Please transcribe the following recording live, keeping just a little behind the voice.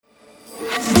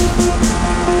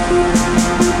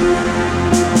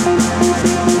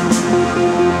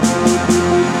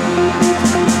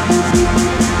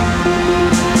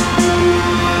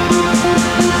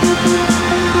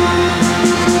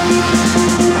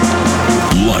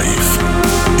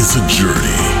is a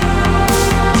journey,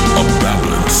 a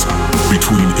balance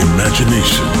between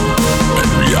imagination and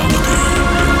reality.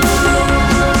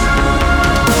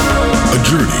 A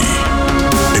journey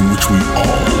in which we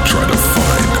all try to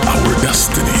find our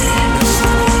destiny,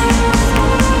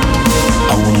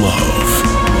 our love,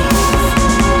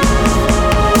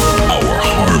 our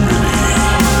harmony.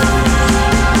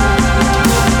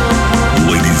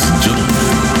 Ladies and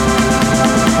gentlemen,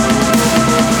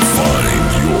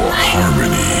 find your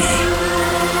harmony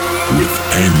with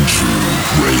Andrew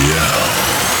Rayel.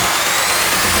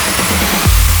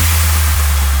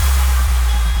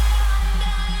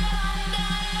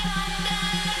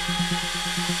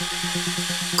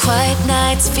 Quiet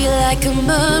nights feel like a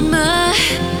murmur,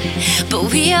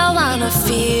 but we all wanna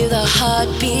feel the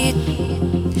heartbeat.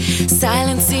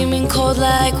 Silence seeming cold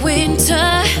like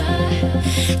winter,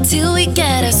 till we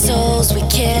get our souls, we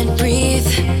can't breathe.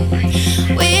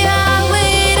 We are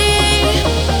waiting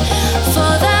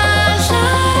for the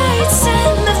lights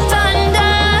and the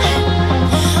thunder.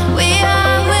 We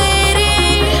are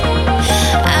waiting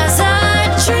as our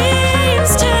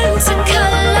dreams turn to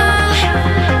color.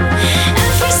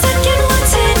 Every second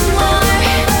wanting more.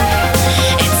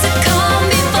 It's a calm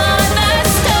before the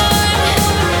storm.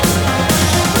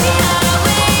 We are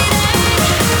waiting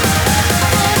for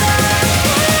the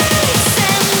lights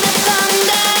and the thunder.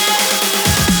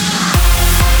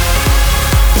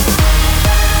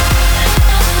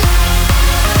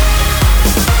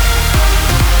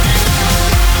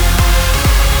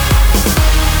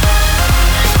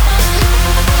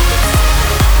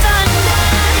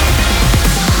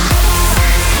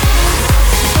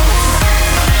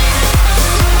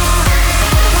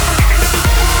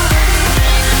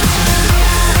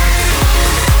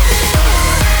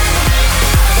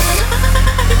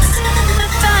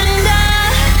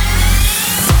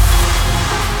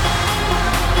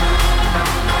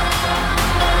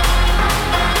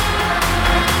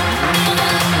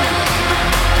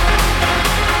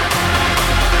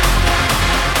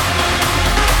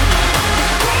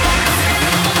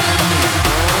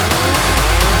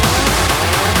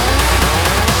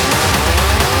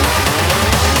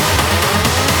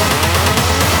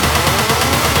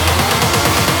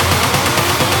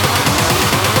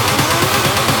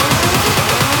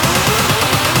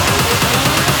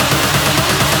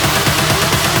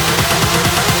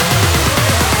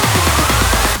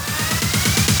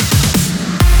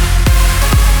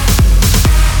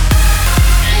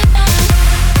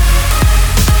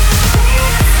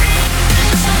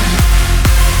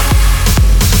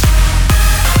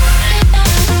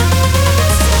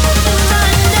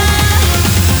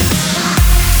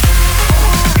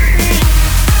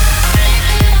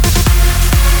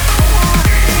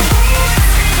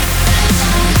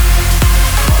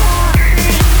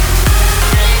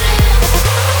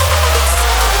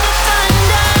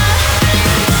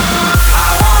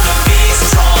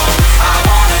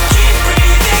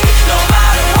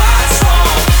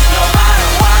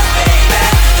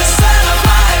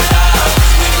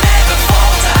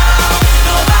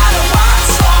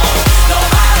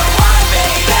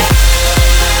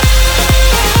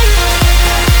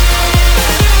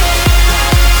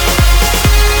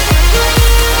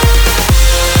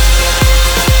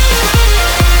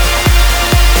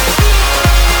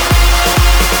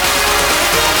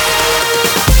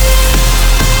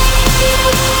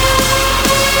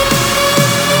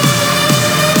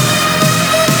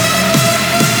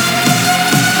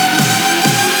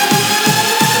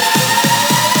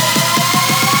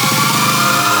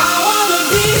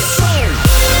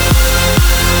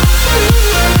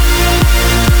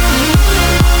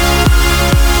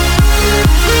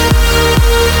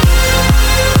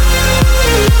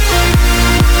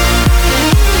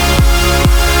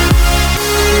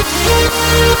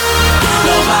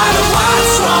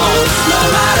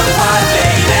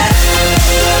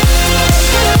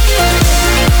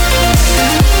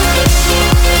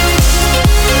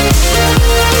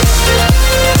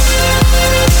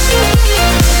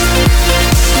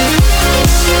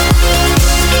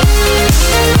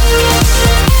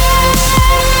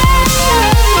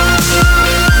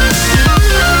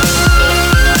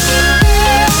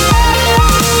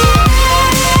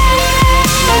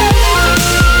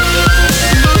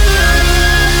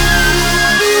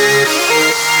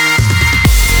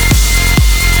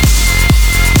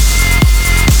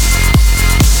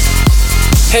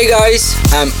 Hey guys,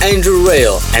 I'm Andrew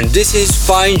Rayel and this is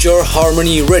Find Your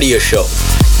Harmony radio show.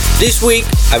 This week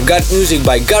I've got music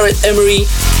by Gareth Emery,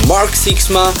 Mark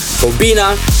Sixma,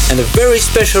 Bobina and a very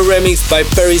special remix by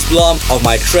Paris Blum of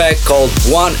my track called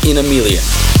One in a Million.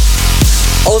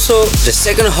 Also, the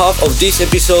second half of this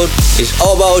episode is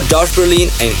all about Josh Berlin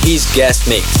and his guest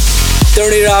mix.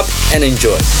 Turn it up and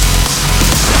enjoy.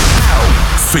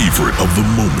 Favorite of the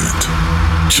moment,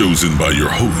 chosen by your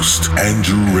host,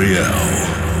 Andrew Rayel.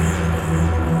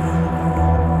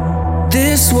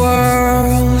 This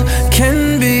world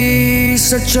can be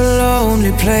such a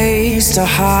lonely place to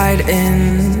hide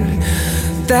in.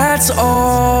 That's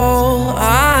all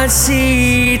I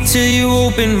see till you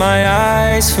open my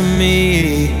eyes for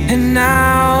me. And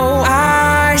now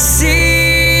I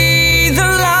see the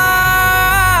light.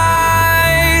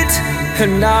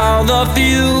 And now the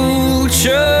future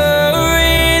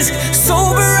is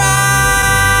so bright.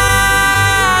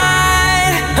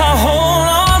 I'll hold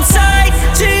on tight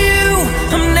to you.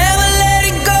 I'm never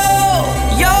letting go.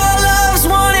 Your love's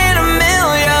one in a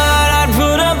million. I'd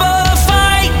put up a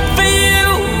fight for you.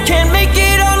 Can't make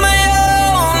it on my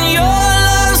own. Your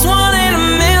love's one in a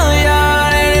million.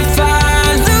 And if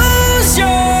I lose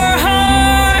your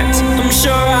heart, I'm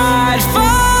sure I'd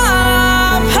fall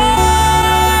apart.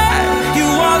 You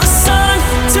are the sun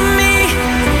to me.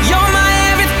 You're my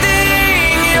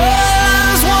everything. Your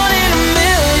love's one in a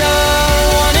million.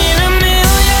 One in a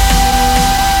million.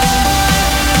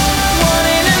 One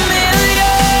in a million.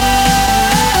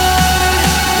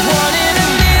 One in a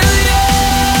million. One in a million.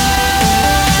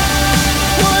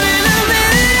 One in a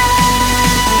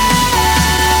million.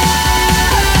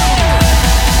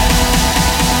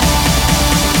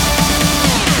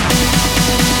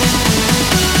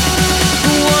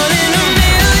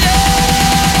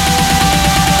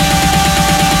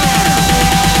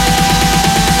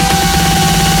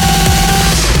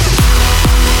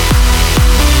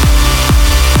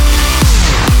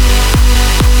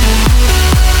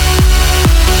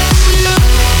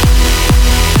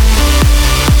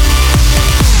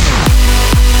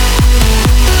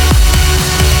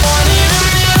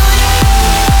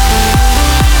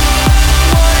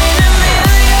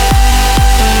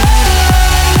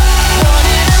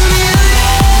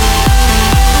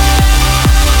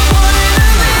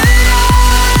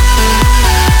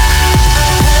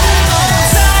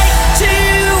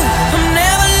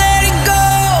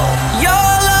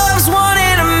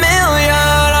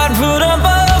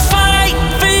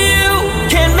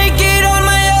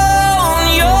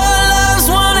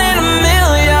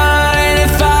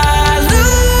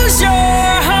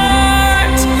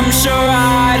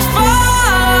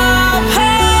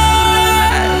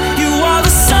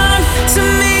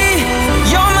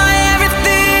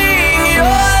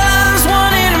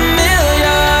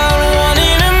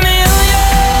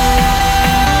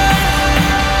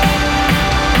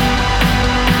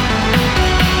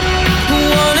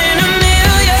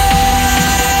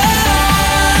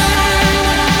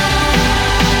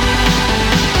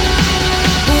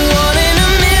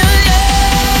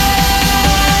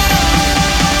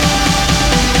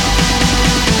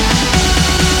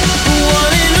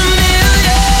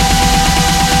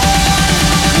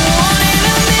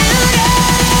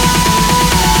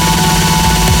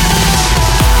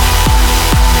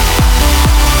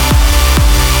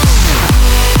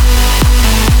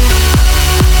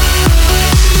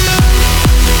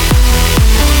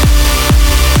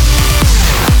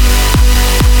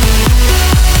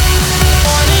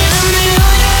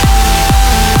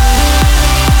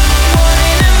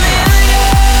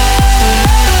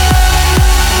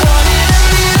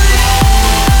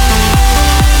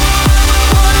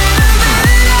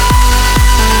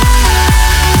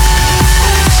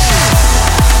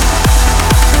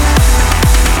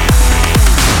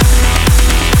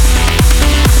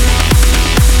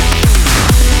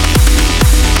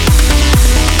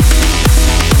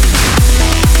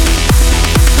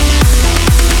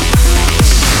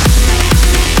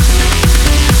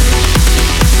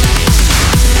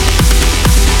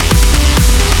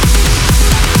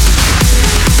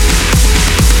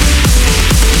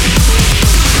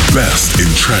 Best in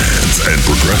trance and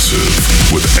progressive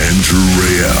with Andrew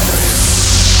Rayel.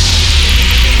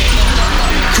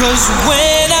 'Cause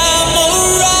when I'm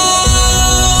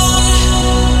around,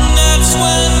 that's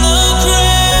when the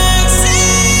cracks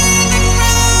in the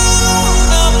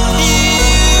ground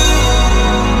appear,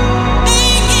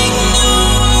 making the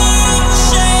world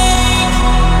shake,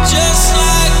 just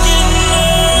like an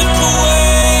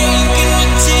earthquake, and the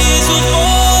tears will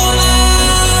fall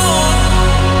down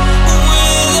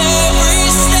with every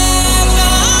step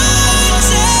I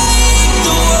take.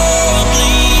 The world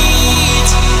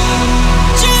bleeds.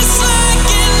 Just like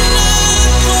an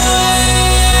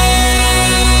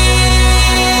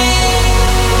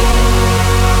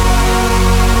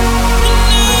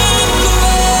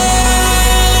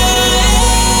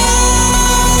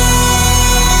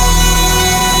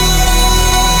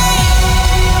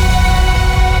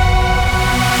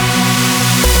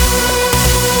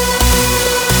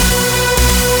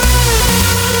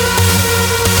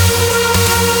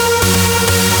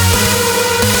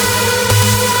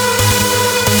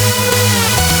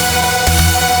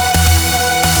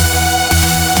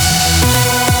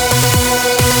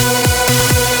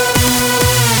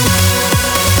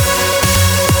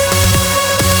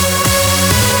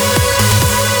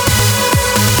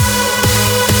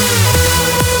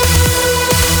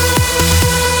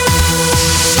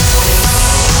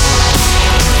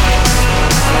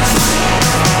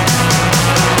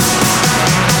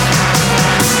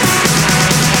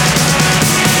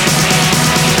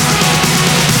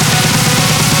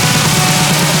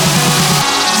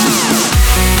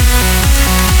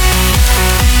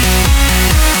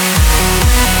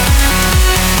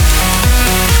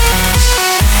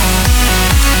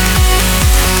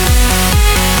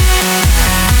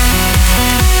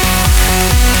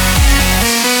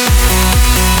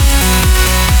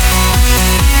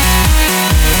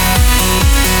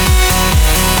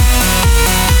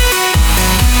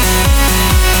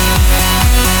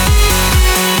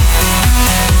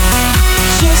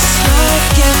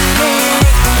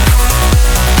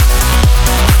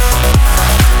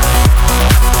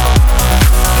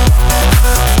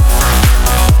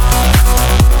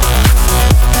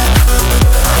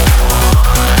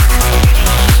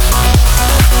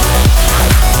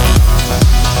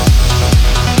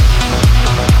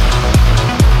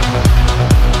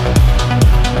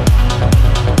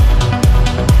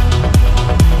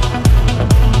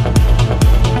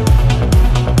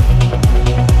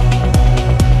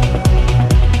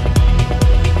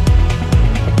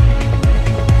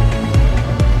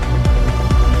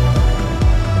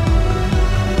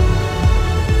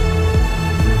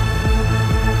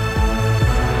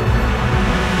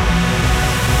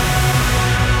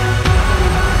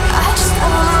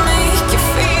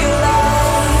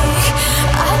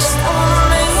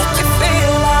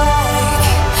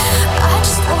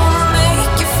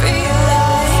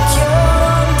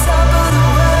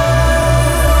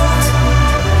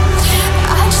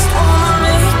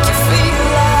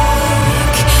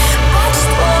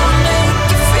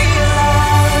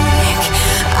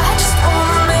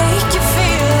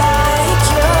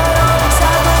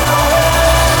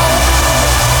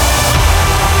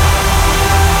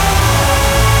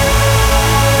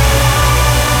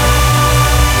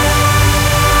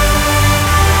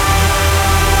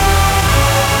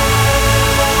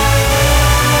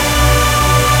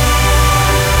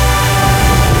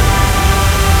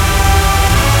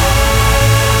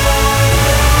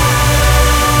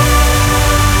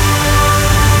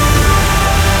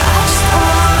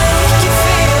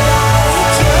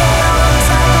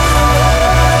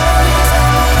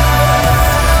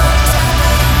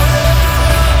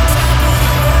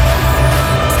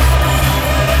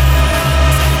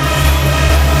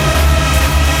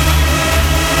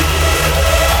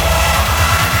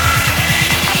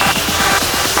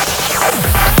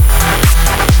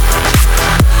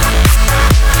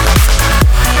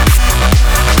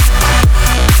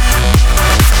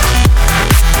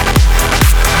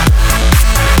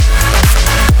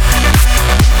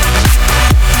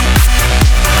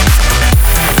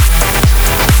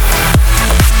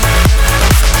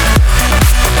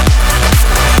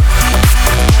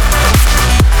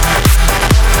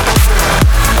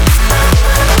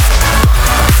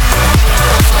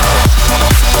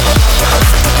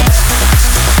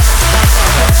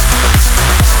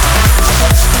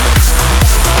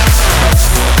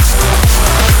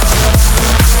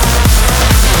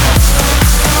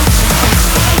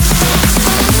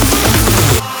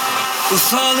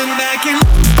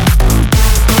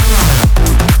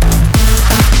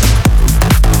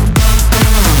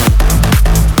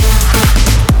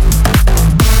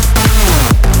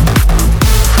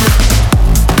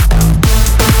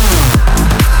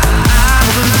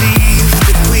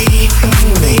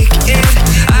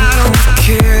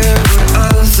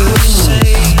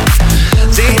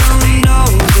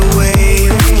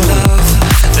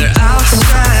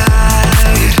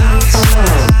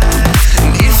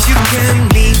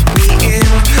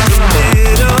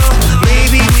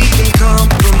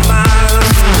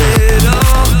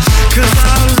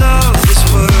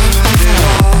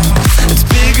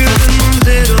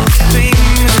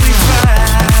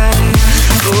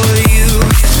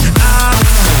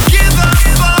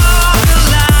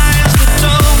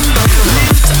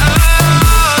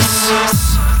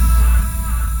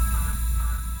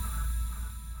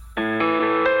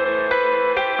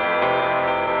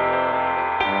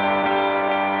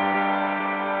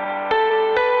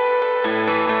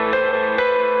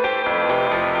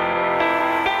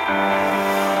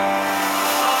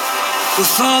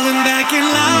Falling back in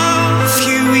love,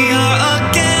 here we are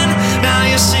again. Now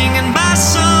you're singing my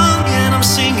song, and I'm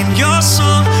singing your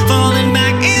song. Falling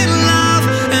back in love,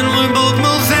 and we're both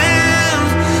moving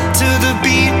to the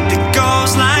beat that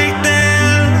goes like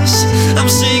this. I'm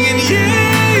singing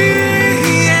yeah,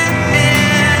 yeah,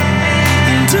 yeah.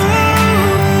 And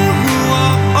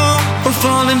we're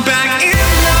falling back in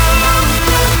love.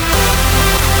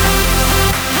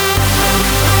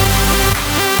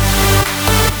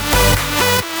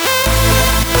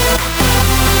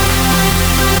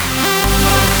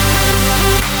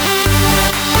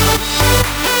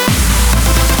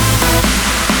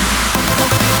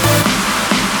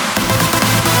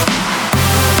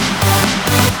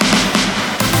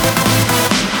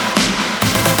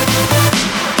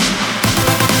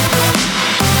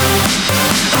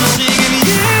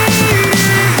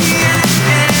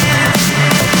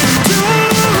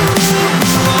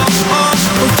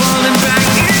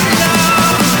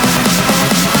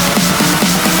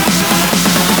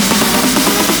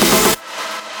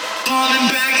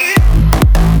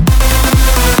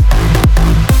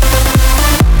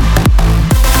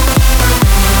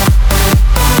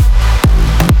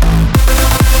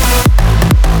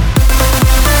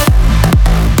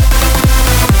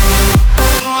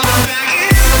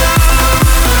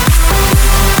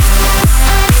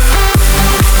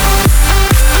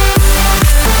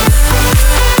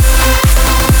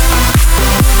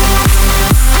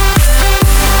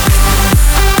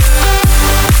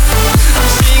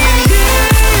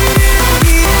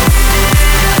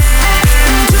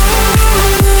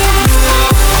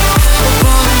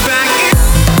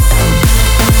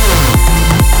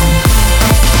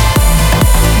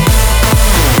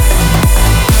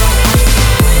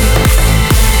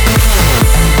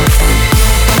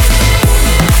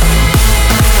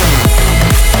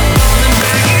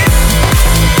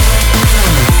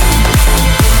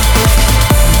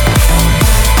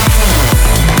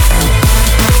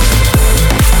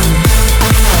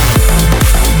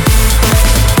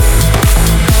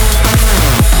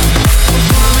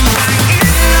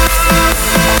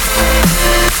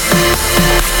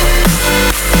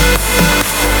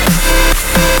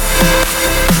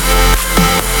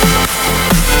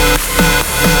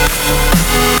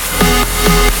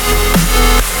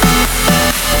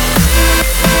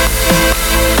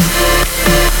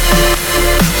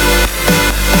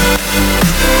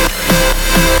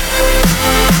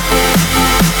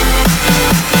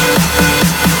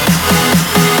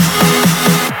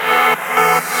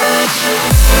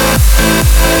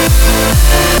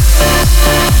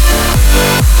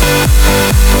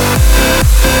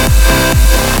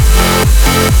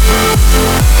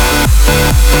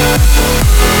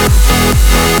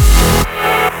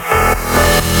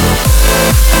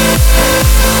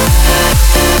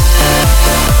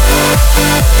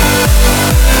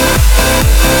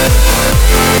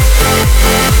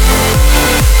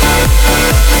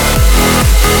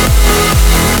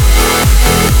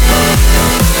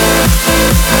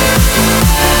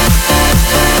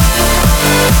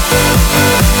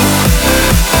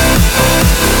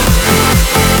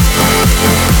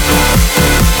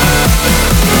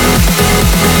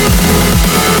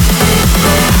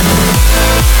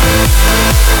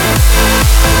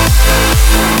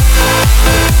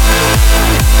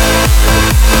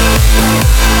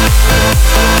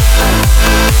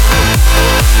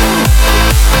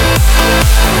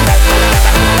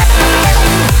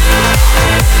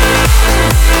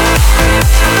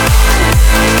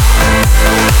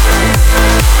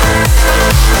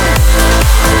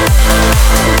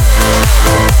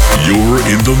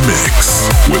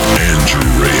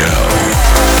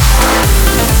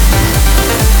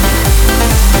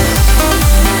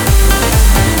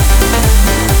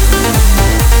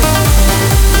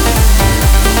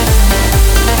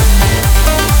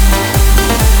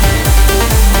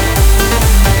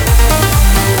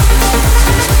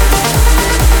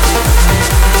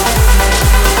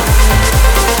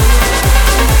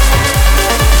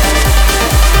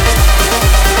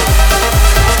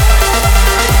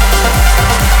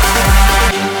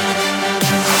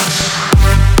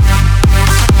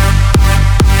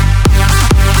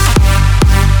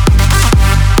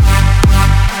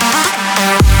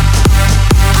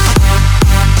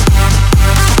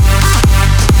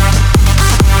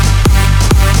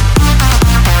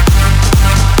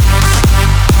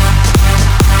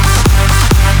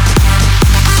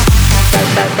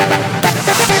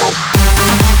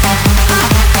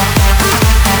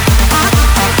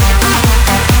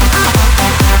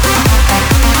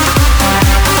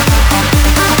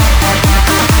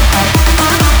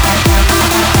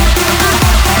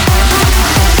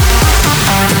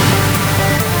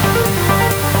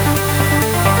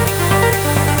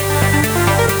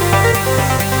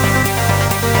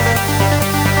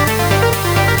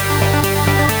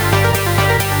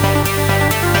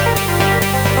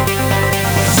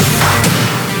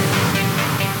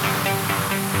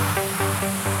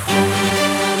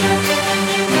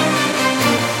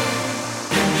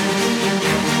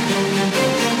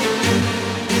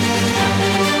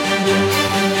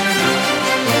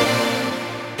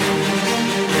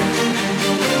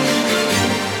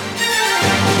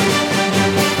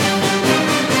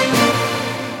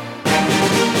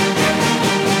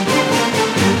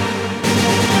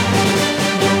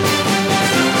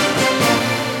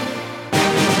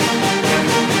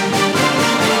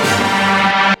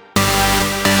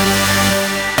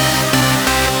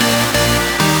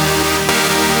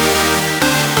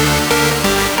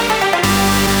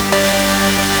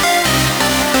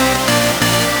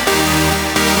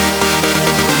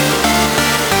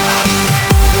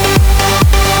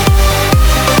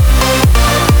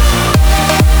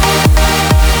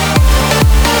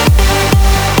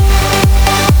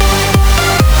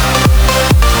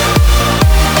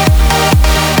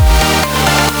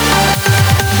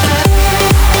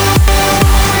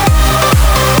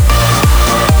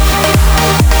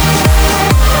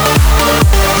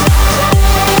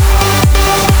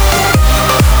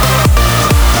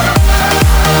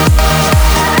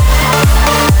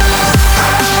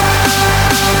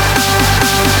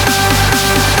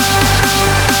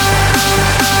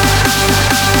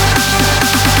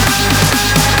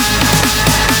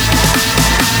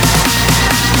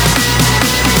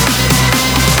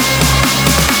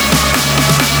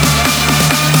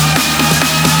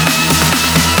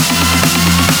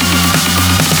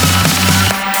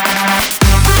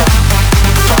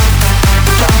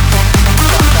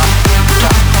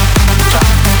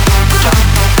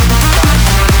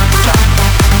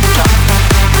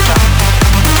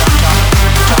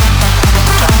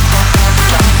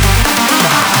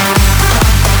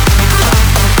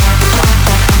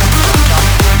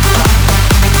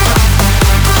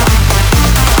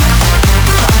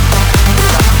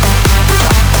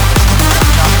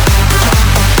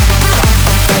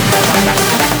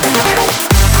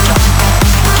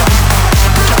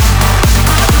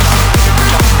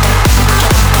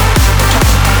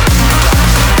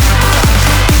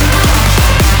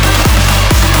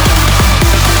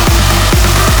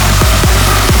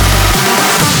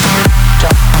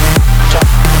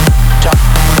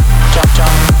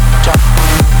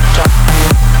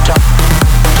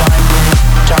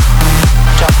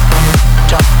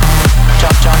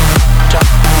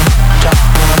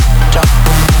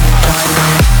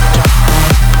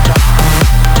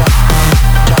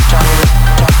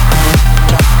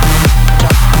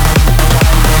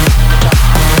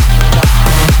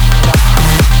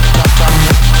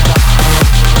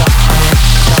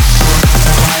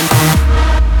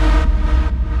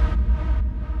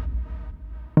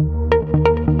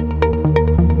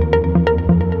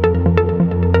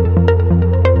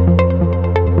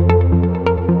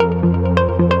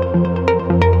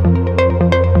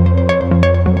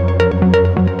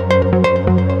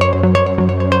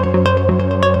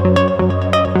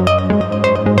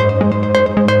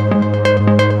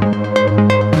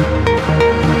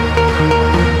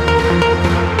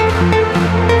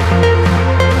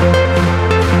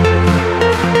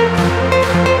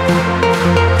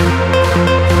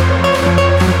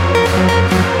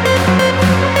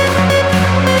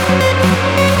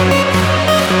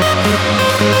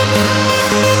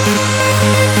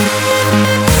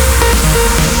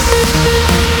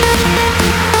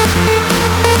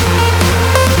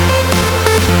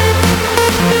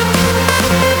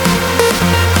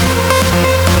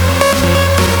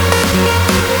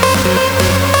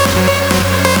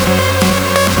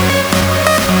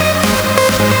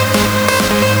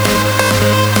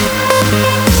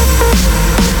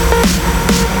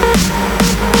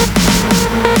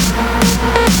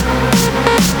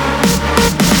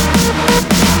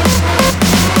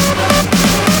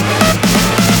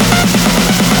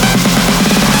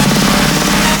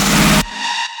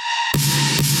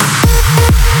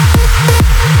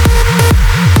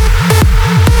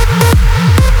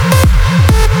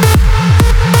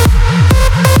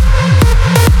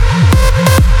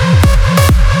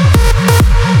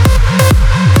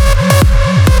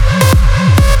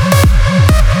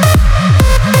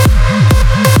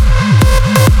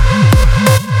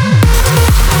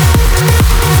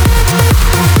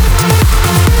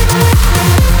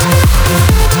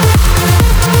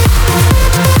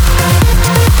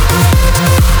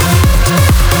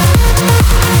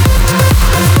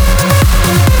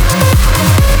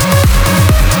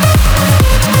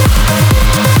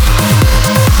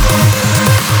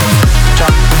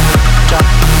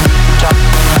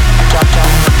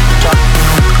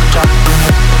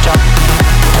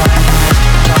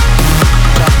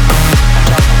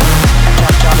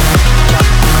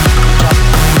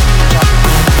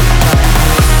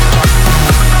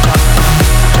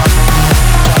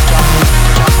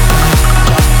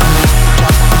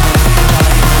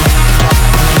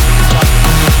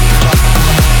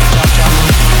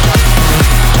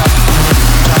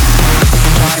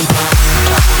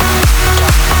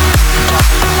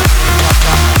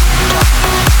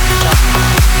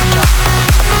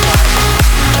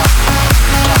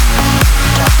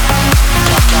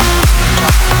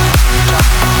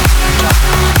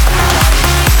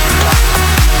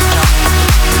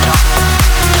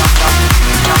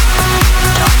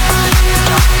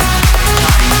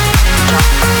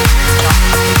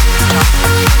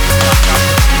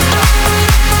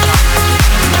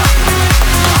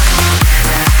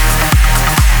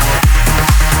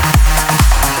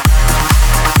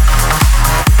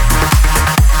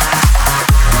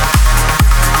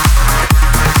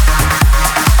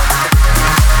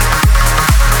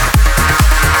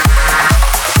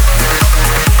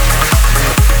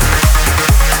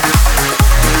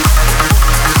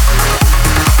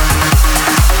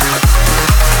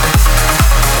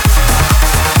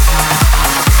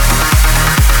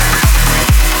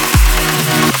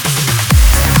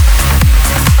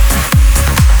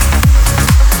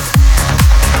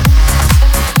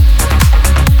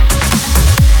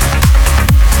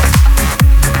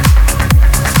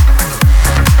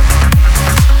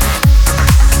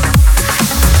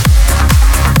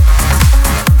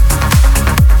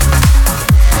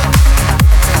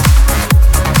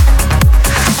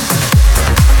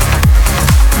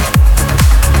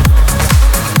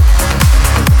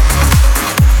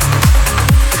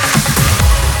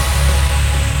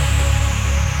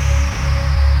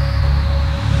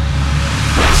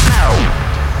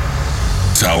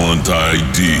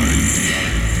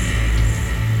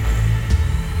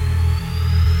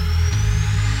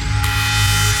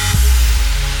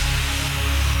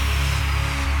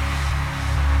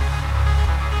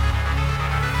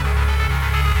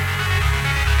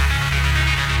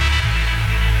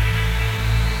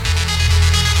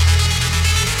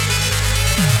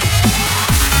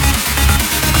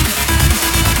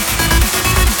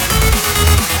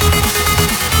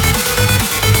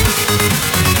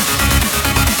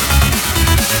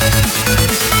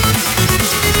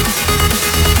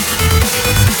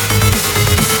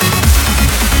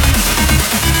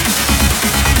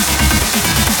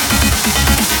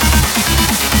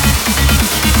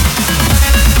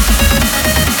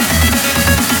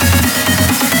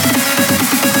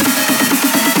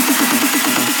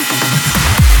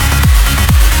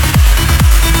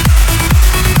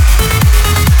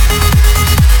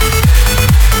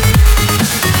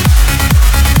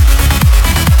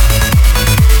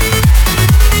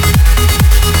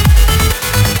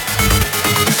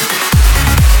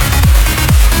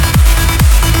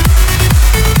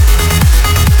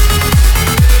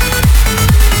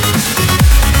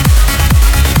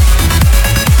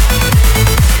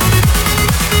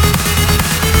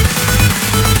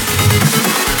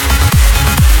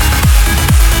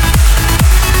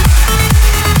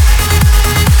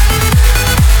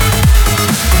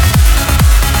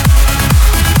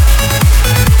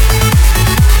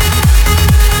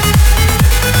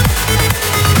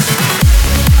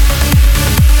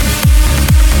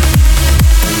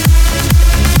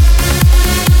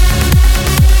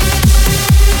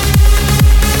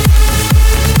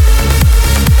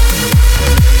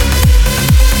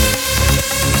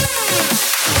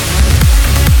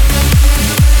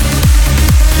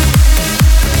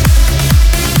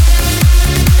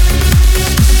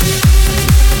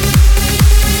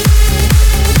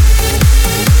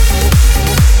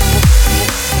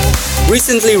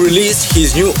 recently released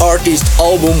his new artist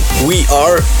album We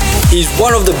Are. He's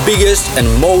one of the biggest and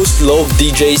most loved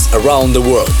DJs around the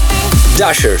world.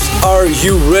 Dashers, are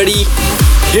you ready?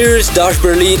 Here's Dash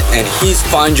Berlin and his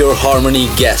Find Your Harmony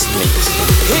guest mix.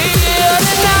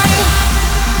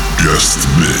 Guest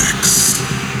mix.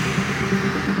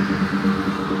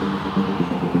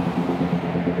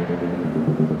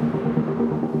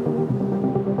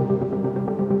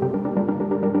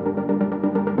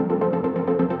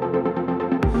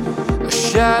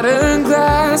 Shattered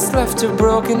glass left a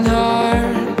broken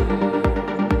heart.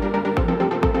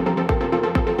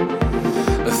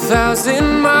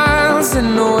 1,000 miles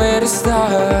and nowhere to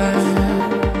start.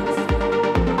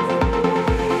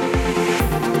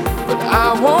 But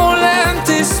I won't let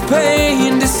this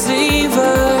pain deceive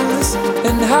us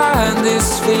and hide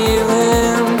this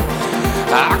feeling.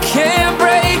 I can't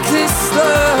break this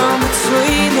love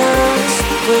between us.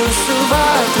 We'll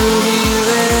survive through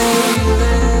healing.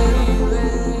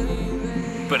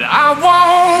 But I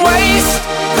won't waste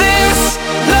this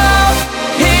love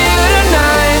here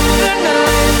tonight.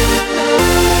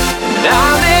 And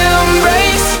I'll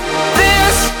embrace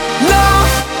this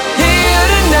love here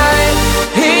tonight,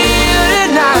 here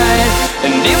tonight.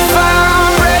 And if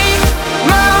I break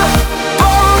my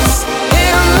bones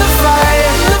in the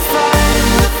fight,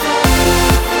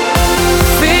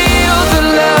 feel the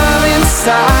love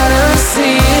inside us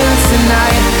here tonight.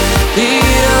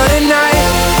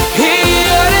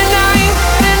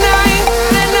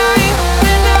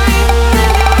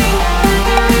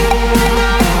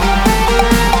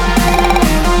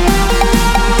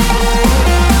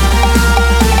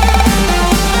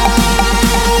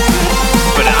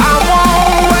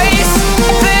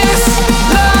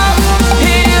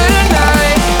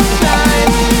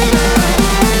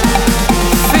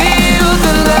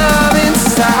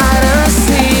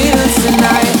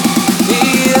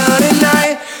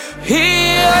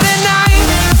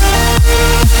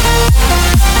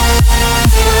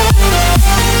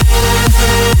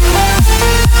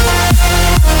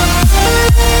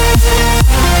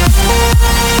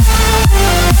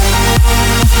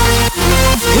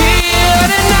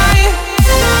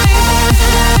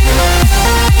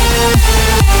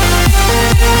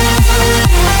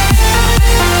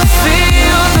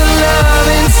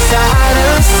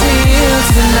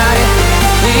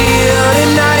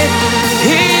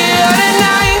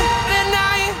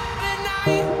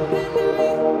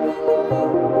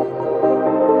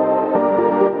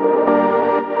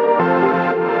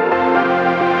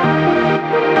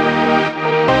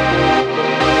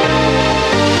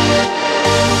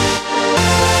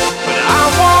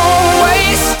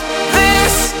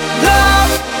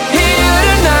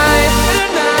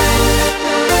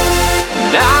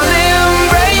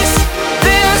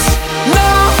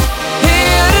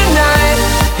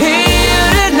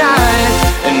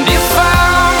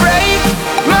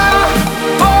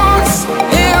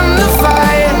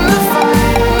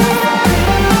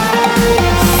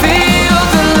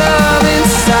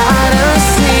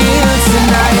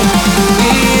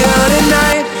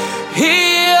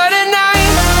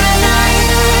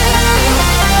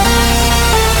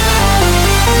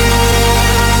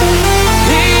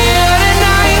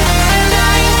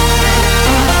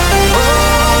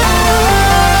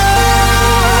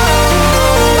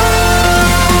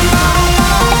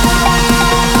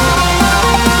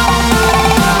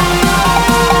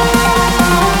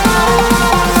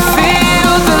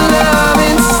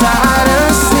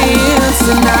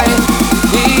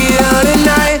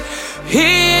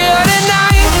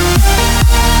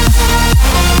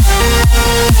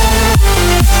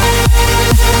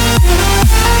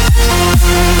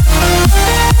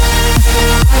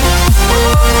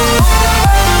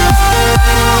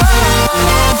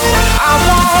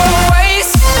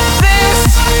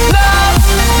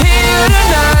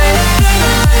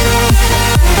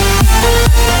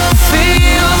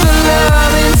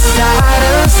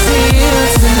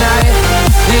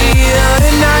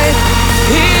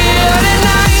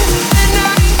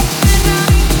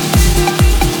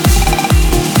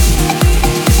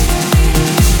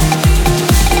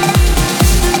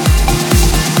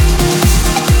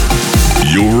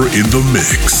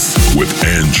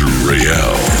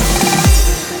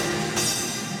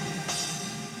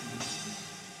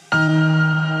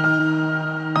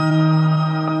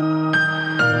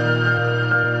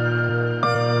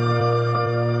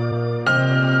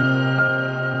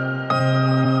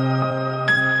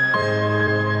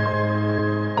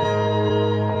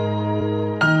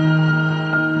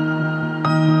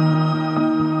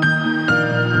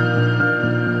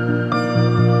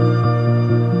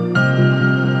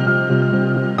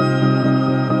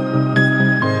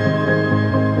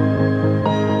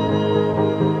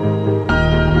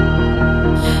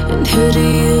 Who do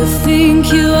you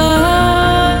think you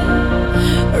are?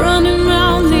 Running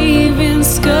around leaving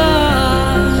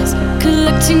scars,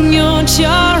 collecting your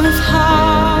jar of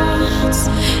hearts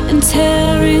and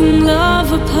tearing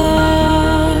love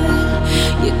apart.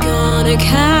 You're gonna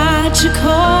catch a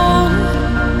cold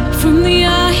from the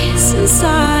ice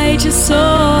inside your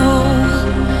soul.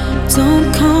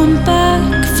 Don't come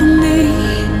back for me.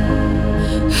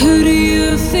 Who do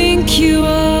you think you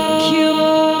are?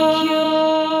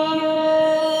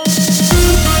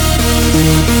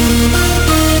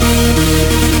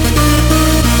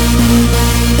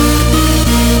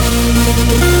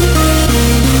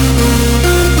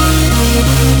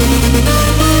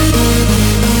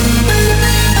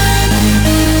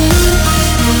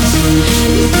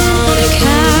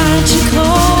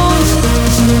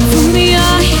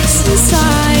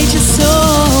 Inside your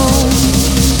soul,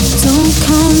 don't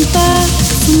come back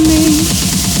for me.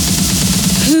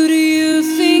 Who do you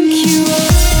think you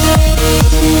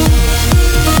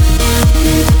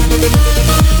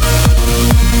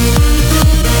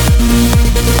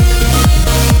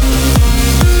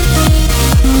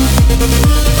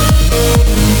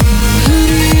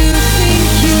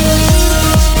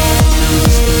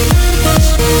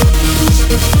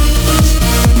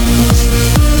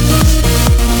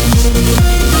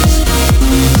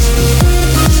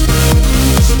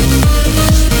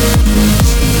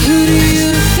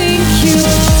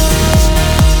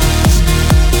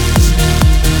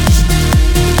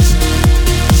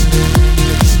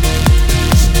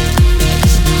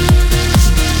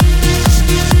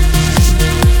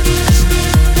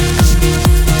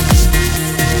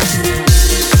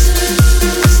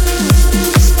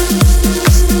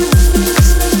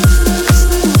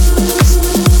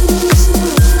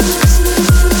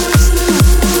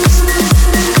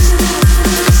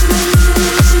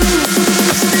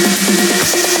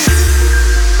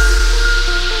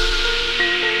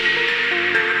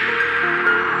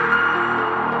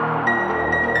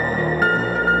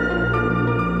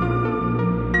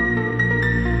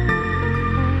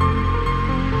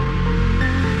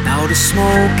The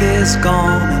smoke is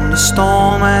gone and the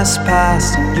storm has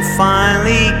passed, and you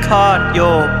finally caught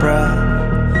your breath.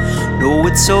 No,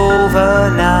 it's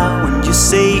over now and you're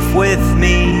safe with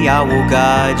me. I will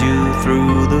guide you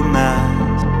through the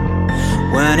mess.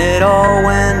 When it all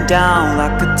went down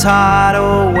like a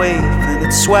tidal wave and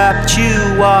it swept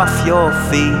you off your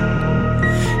feet,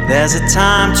 there's a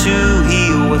time to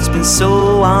heal what's been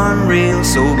so unreal.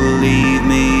 So believe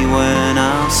me when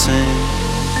I sing.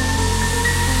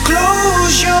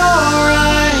 Close your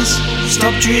eyes,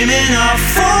 stop dreaming of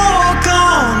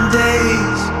foregone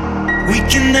days. We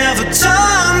can never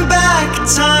turn back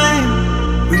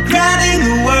time, regretting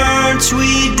the words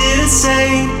we didn't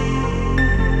say.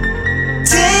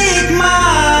 Take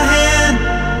my hand,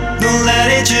 don't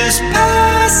let it just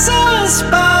pass us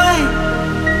by.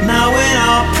 Now in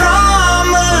our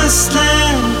promised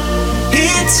land,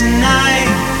 here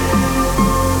tonight,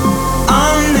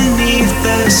 underneath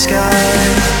the sky.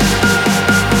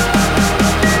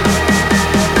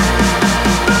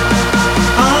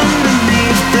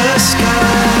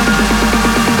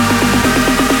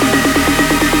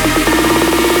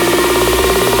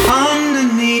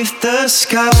 The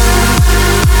sky.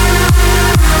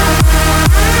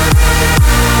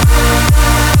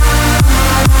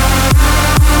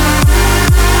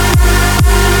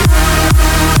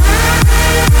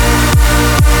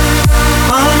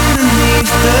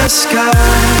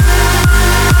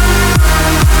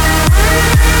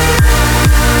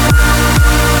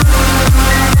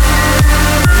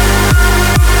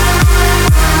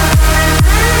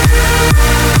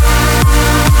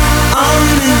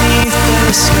 Underneath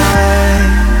the sky.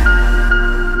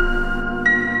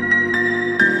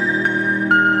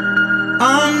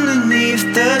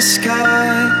 Underneath the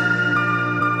sky.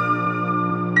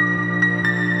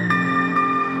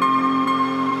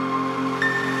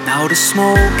 Now the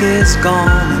smoke is gone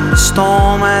and the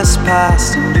storm has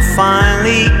passed, and you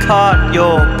finally caught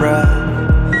your breath.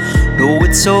 No,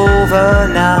 it's over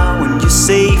now and you're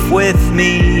safe with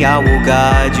me. I will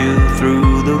guide you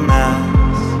through the mess.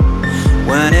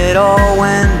 When it all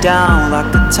went down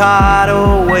like a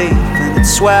tidal wave and it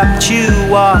swept you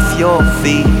off your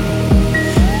feet,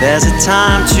 there's a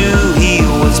time to heal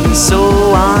what's been so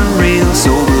unreal.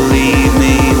 So believe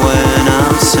me when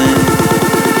I'm saying.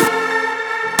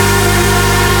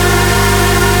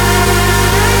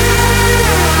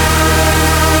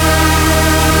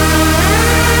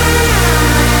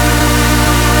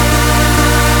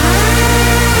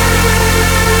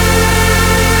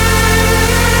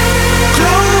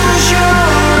 Close your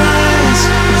eyes,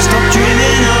 stop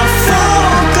dreaming of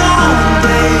foregone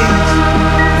days.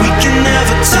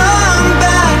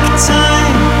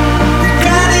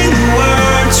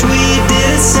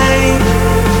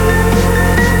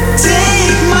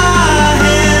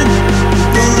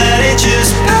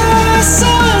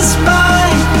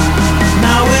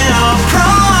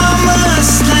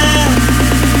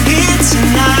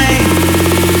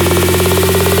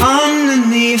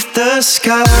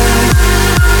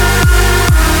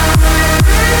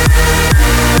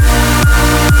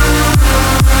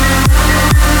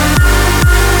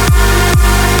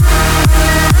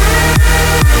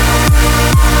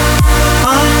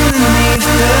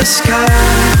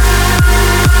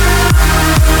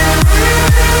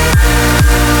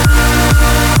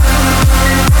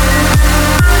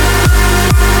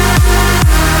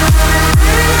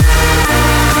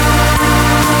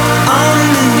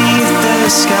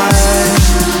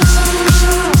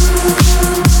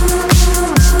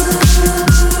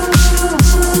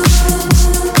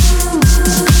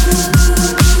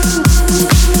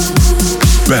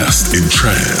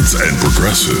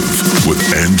 Progressive with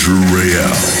Andrew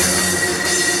Rayel.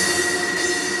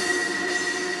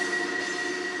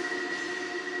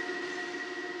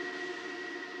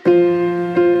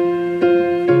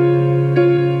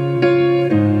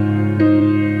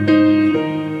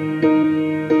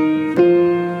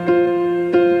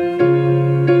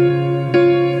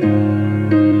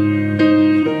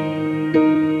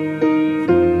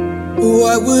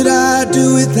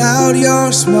 Without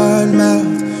your smart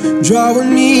mouth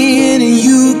drawing me in and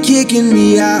you kicking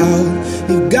me out,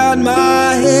 you got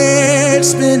my head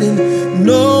spinning,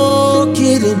 no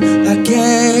kidding, I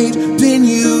can't pin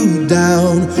you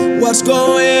down. What's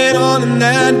going on in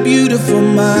that beautiful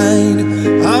mind?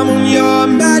 I'm on your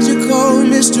magical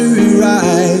mystery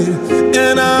ride,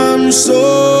 and I'm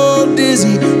so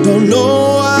dizzy, don't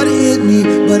know what hit me,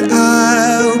 but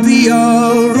I'll be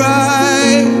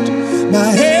alright.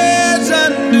 My head's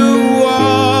underwater,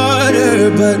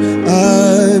 but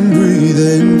I'm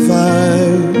breathing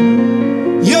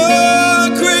fine.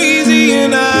 You're crazy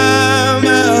and I'm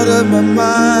out of my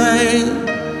mind,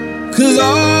 'cause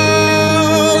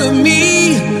all of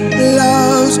me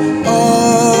loves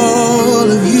all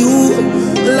of you.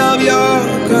 Love your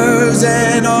curves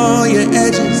and all your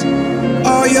edges,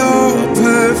 all your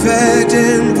perfect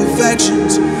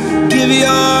imperfections. Give your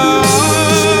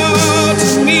all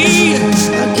to me,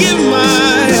 I give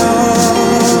my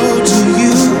all to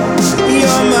you.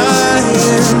 You're my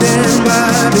end and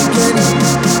my beginning,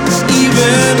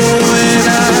 even when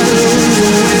I lose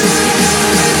it.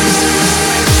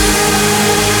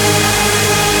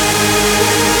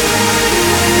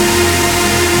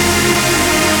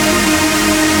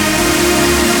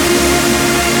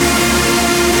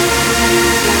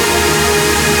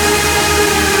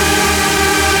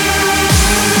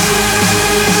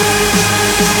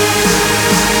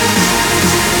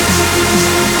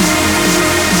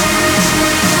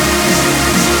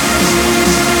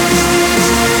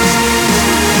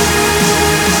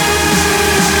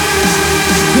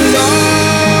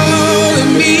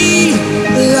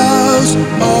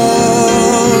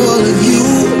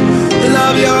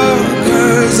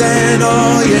 And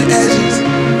all your edges,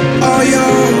 all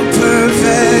your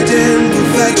perfect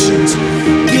imperfections.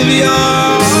 Give your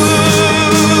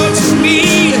all to me,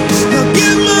 I'll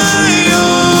give my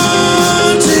all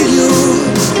to you.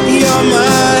 You're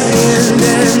my end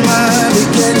and my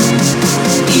beginning,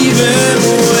 even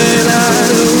when I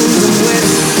lose and win.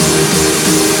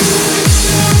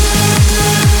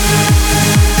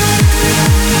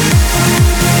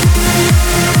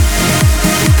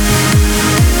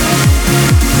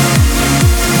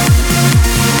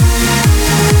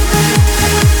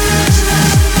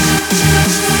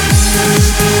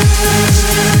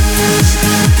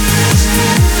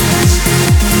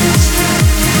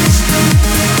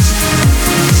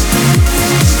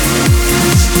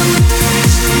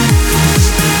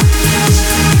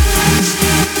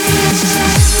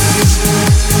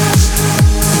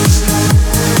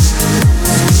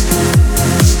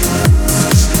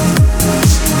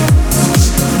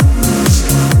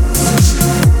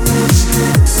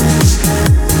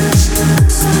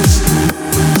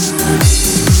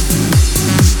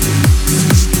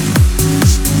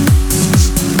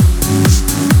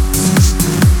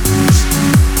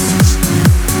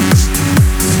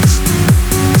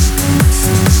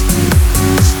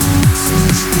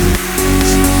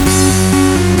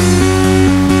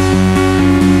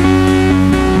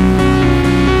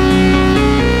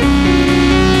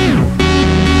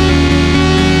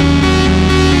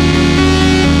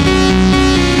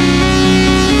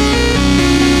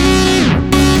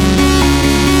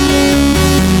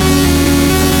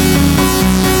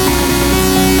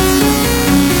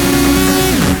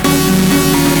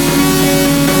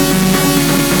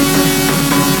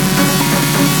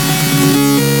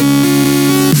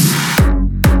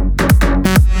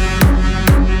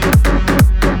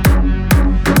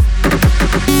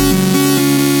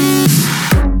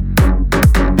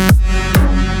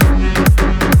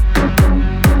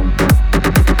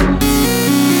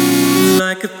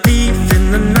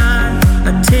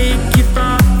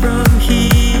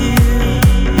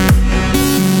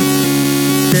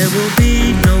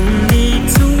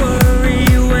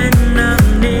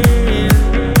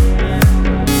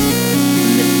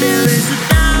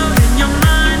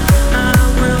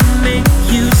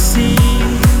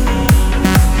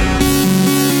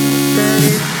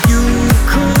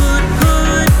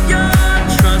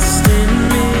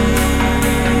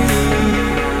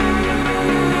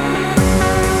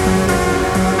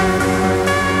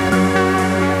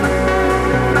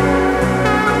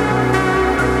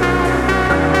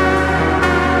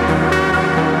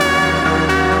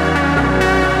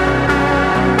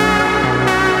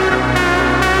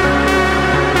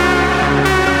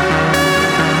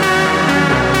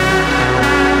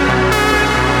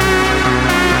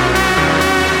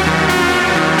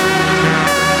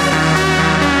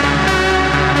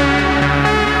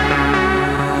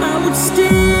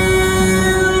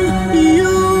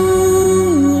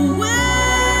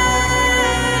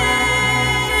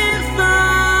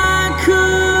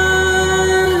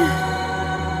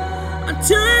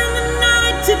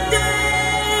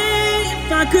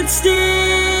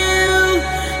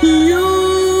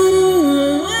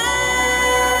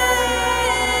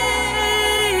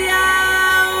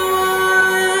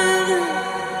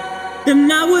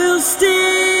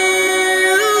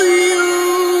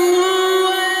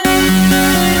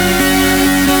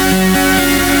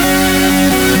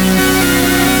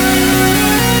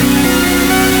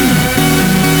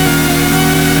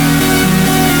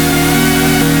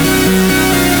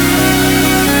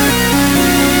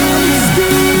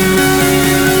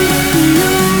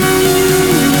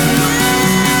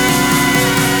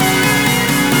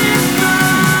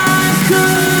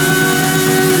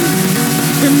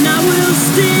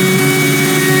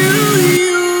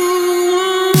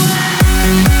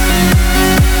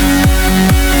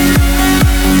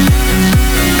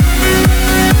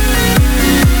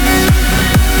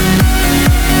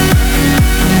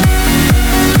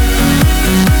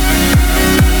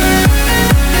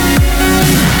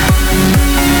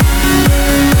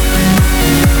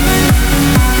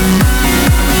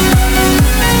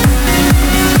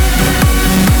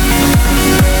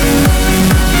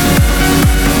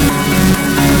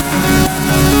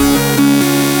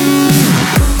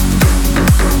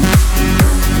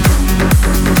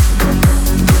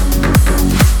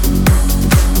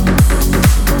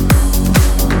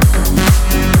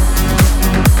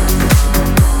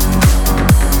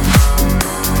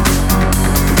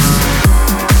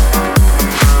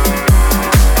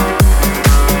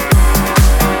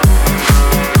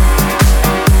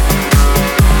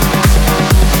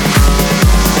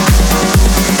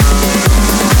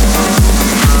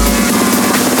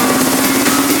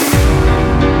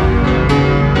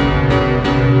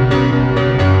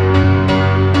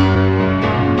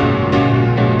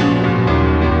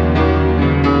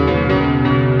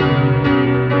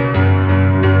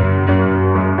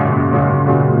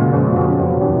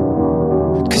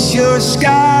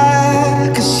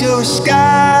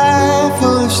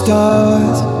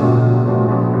 stars.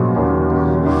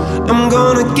 I'm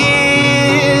gonna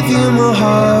give you my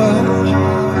heart.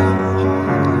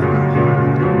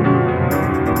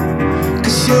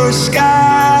 'Cause you're a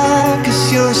sky, 'cause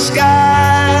you're a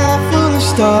sky full of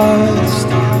stars.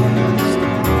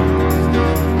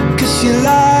 'Cause you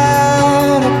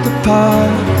light up the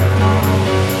park.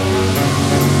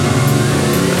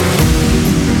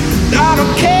 I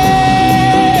don't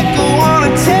care if you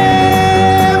wanna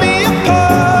tear me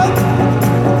apart.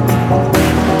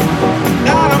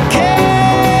 I don't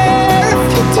care if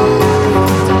you do.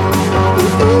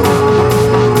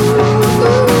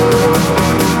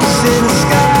 'Cause in the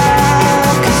sky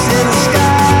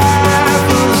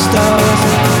full of stars,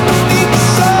 I think I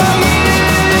saw you.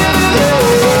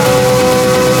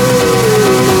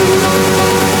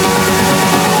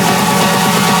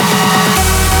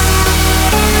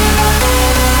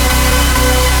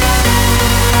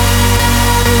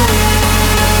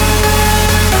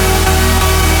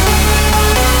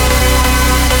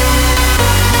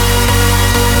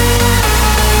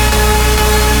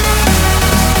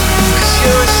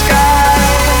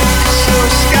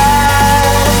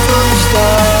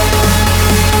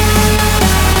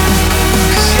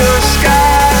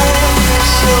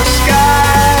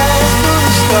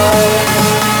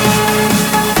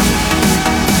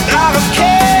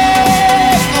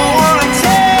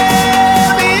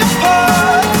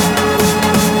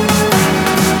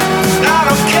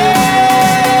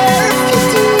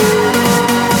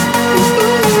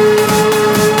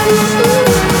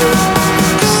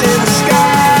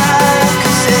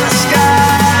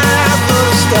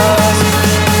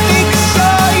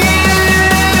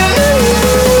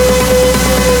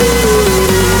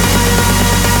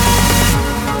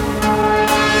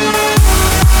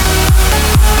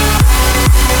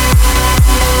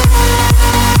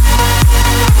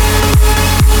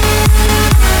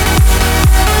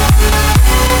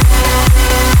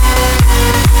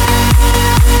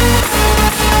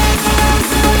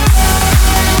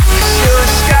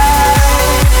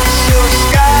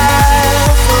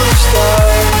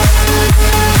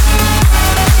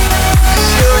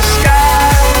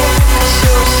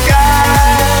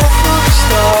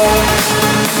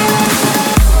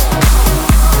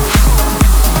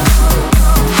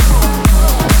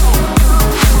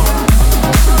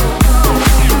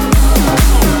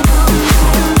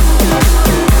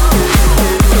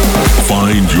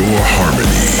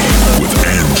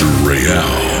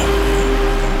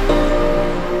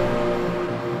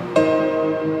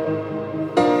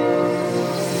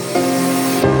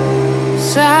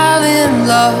 Silent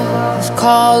love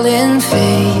calling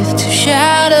faith to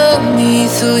shadow me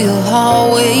through your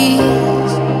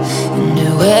hallways. And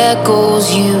new echoes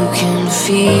you can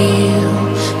feel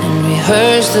and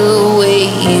rehearse the way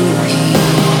you hear.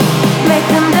 Make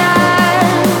them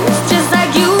dance just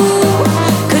like you,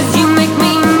 'cause you make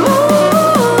me move.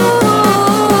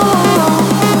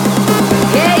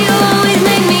 Yeah, you always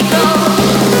make me go.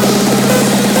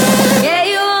 Yeah,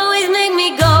 you always make me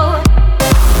go.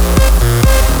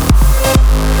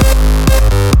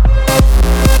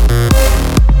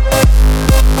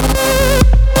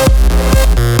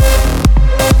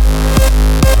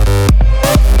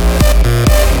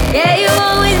 Yeah, you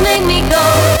always make me go.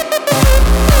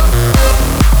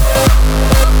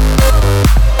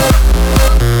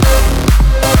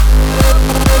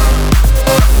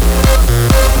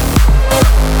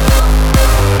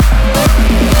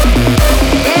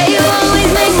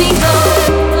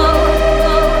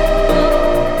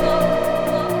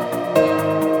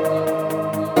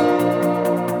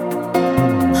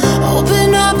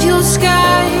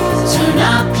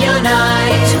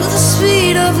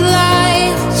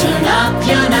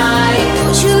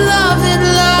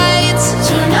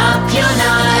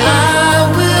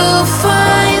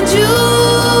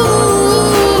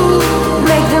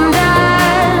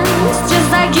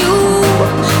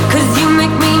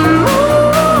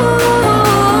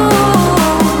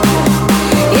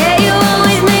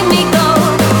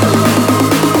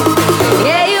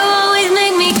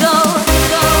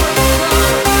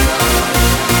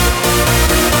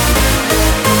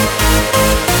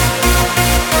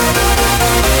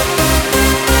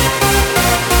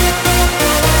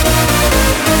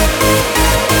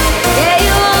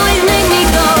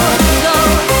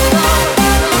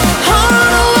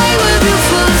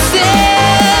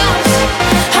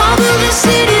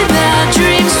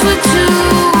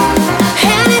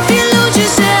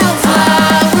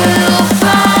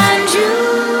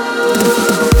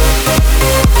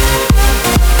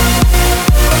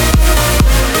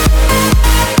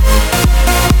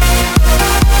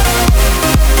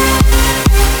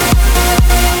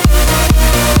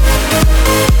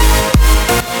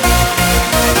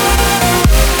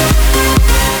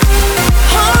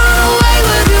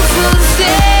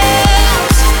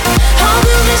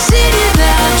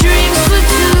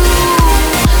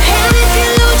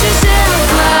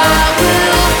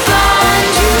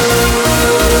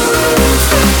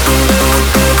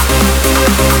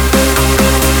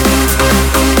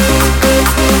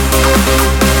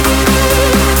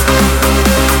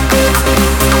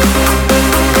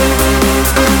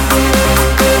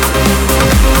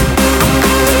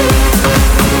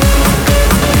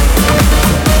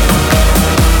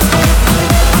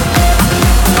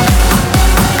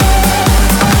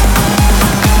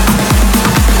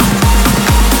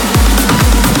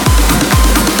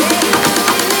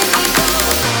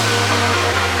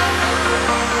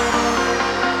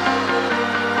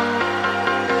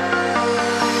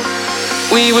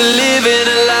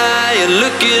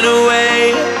 drifting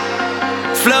away,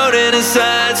 floating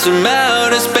inside some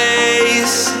outer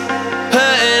space,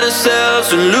 hurting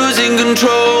ourselves and losing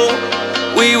control.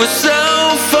 We were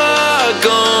so far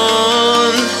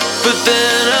gone, but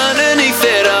then underneath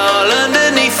it all,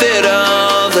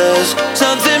 there's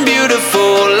something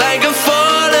beautiful like a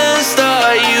fallen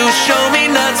star. You show me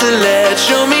not to let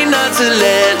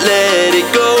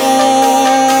it go.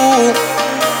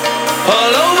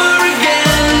 All over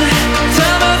again,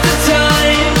 time after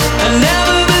time. I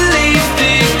never believed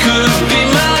it could be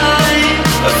mine.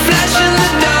 A flash in the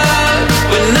dark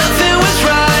when nothing was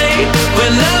right.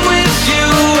 When I'm with you,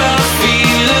 I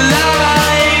feel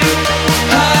alive.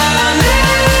 I'll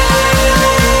never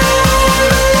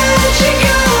let you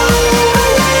go.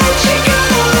 Let you go.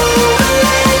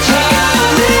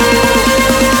 I'll never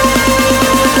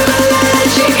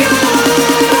let you go.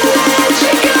 Let you go. Let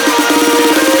you go.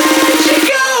 Let you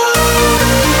go.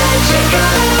 Let you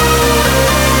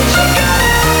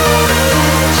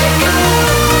go.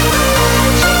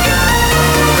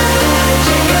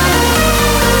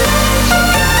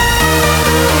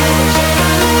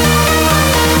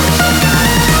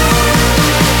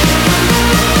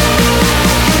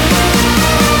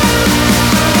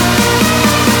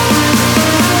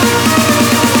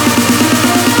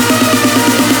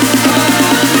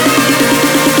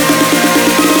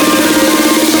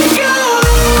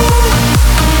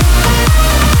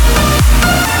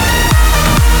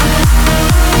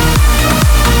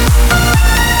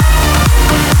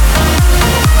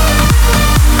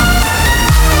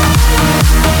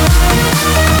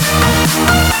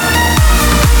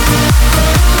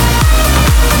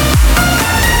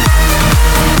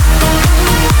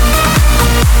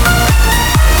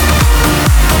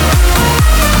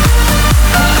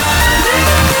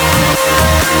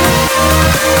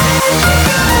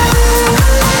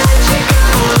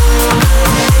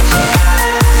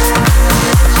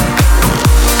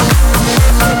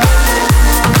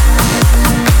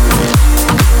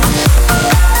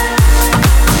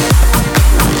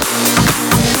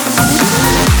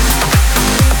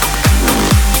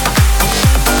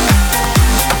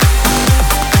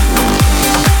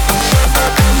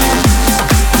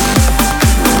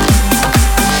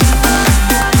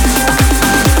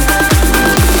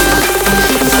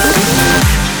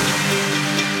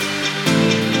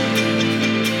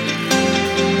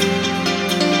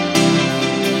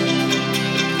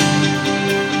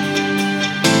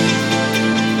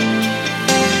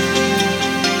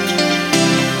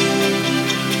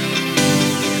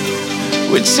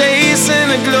 We're chasing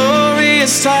a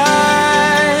glorious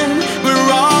time. We're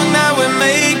wrong, now we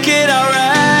make it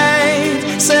alright.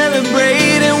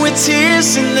 Celebrating with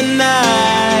tears in the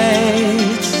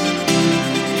night.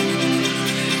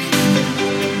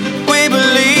 We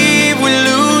believe we're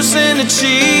losing the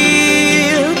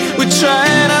chill. We try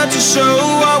not to show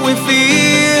what we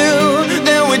feel.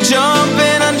 Then we're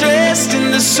jumping undressed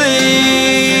in the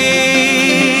sea.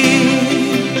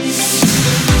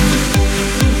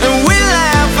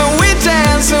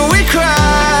 And we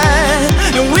cry,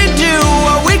 and we do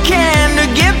what we can to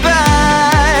get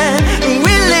by. And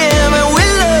we live, and we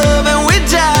love, and we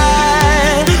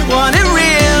die. Want it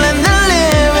real, and then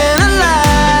living a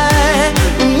lie.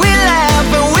 And we laugh,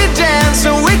 and we dance,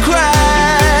 and we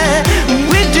cry. And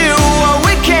we do what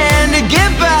we can to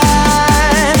get by.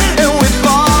 And we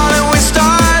fall, and we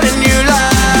start a new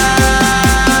life.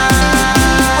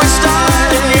 We start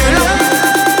a new life.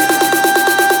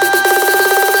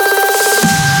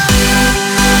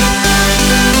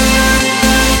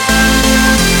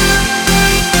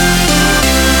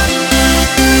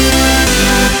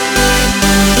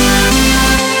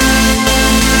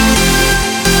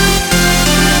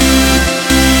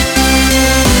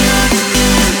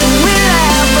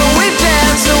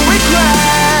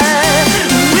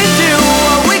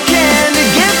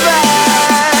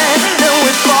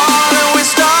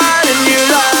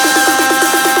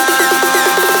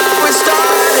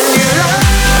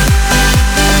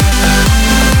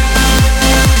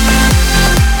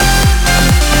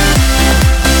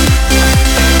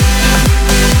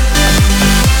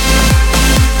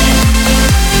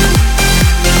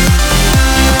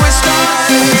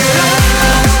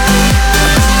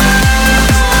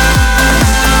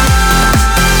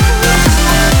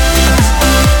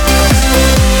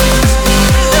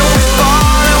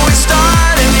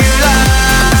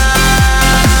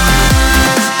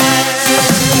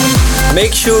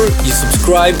 Make sure you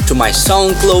subscribe to my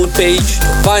SoundCloud page to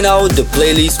find out the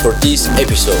playlist for this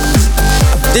episode.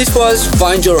 This was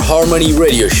Find Your Harmony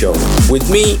Radio Show with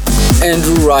me,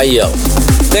 Andrew Rayel.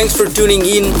 Thanks for tuning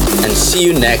in and see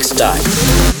you next time.